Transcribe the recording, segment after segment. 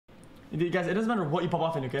Guys, it doesn't matter what you pop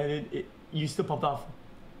off in, okay? You still popped off.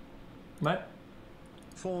 Right?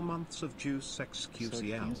 4 months of juice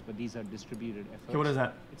xQcOW. But these are distributed efforts. Okay, what is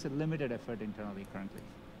that? It's a limited effort internally currently.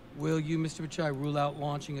 Will you, Mr. Pichai, rule out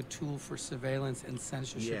launching a tool for surveillance and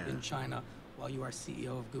censorship in China while you are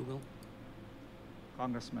CEO of Google?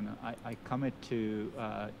 Congressman, I commit to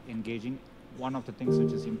engaging. One of the things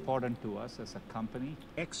which is important to us as a company,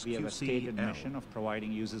 we have a stated mission of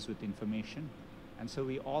providing users with information. And so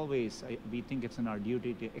we always, we think it's in our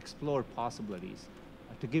duty to explore possibilities,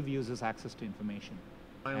 to give users access to information.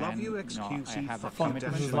 I love you, xQc. I have a Fuck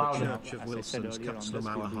commitment, Church of as I said Wilson's earlier on this,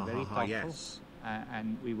 we'll be very thoughtful, yes.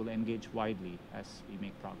 and we will engage widely as we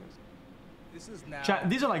make progress. This is now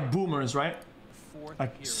Chat, these are like boomers, right? the fourth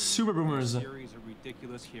Like hearing super boomers. in a series of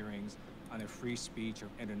ridiculous hearings on the free speech of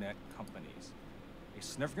internet companies. A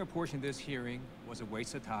significant portion of this hearing was a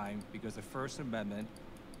waste of time because the First Amendment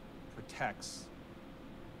protects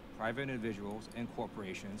private individuals and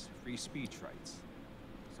corporations' free speech rights.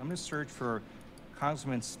 So I'm going to search for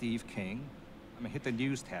Congressman Steve King. I'm going to hit the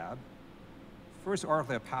news tab. First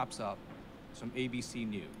article that pops up is from ABC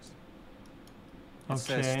News. It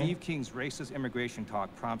says Steve King's racist immigration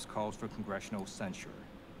talk prompts calls for congressional censure.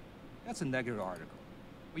 That's a negative article.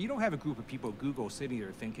 But you don't have a group of people at Google sitting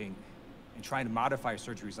there thinking and trying to modify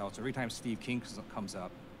search results. Every time Steve King comes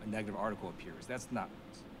up, a negative article appears. That's not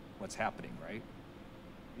what's happening, right?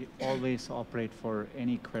 We always operate for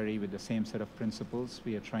any query with the same set of principles.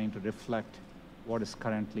 We are trying to reflect what is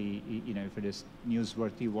currently, you know, if it is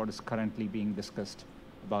newsworthy, what is currently being discussed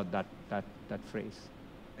about that phrase.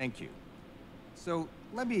 Thank you. So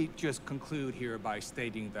let me just conclude here by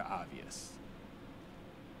stating the obvious.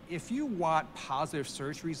 If you want positive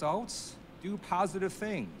search results, do positive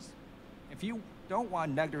things. If you don't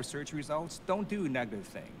want negative search results, don't do negative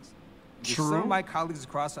things. True. Some of my colleagues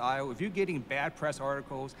across the aisle, if you're getting bad press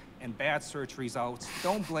articles and bad search results,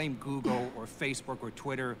 don't blame Google or Facebook or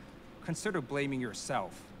Twitter. Consider blaming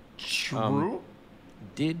yourself. True.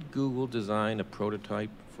 Did Google design a prototype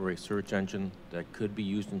for a search engine that could be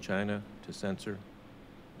used in China to censor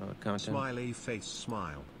content? Smiley face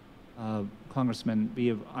smile. Congressman, we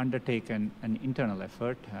have undertaken an internal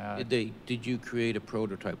effort. Did you create a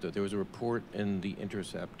prototype? There was a report in The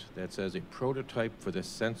Intercept that says a prototype for the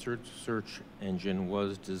censored search engine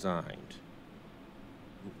was designed.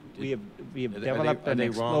 We have developed and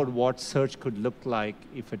explored what search could look like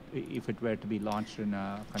if it were to be launched in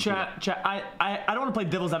a country. Chat, I don't want to play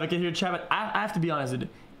devil's advocate here, chat, but I have to be honest with you.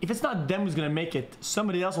 If it's not them who's going to make it,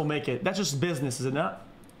 somebody else will make it. That's just business, is it not?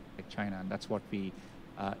 Like China, and that's what we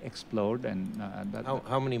explored. And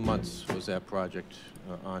how many months was that project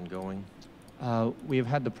ongoing? We've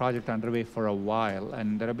had the project underway for a while,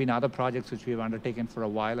 and there have been other projects which we have undertaken for a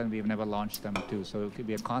while, and we've never launched them too. So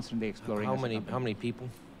we are constantly exploring. How many people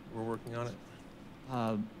were working on it?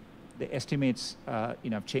 The estimates, the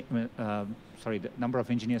number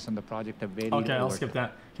of engineers on the project have varied. Okay, I'll skip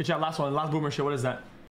that. Okay, chat, last one, last boomer shit. What is that?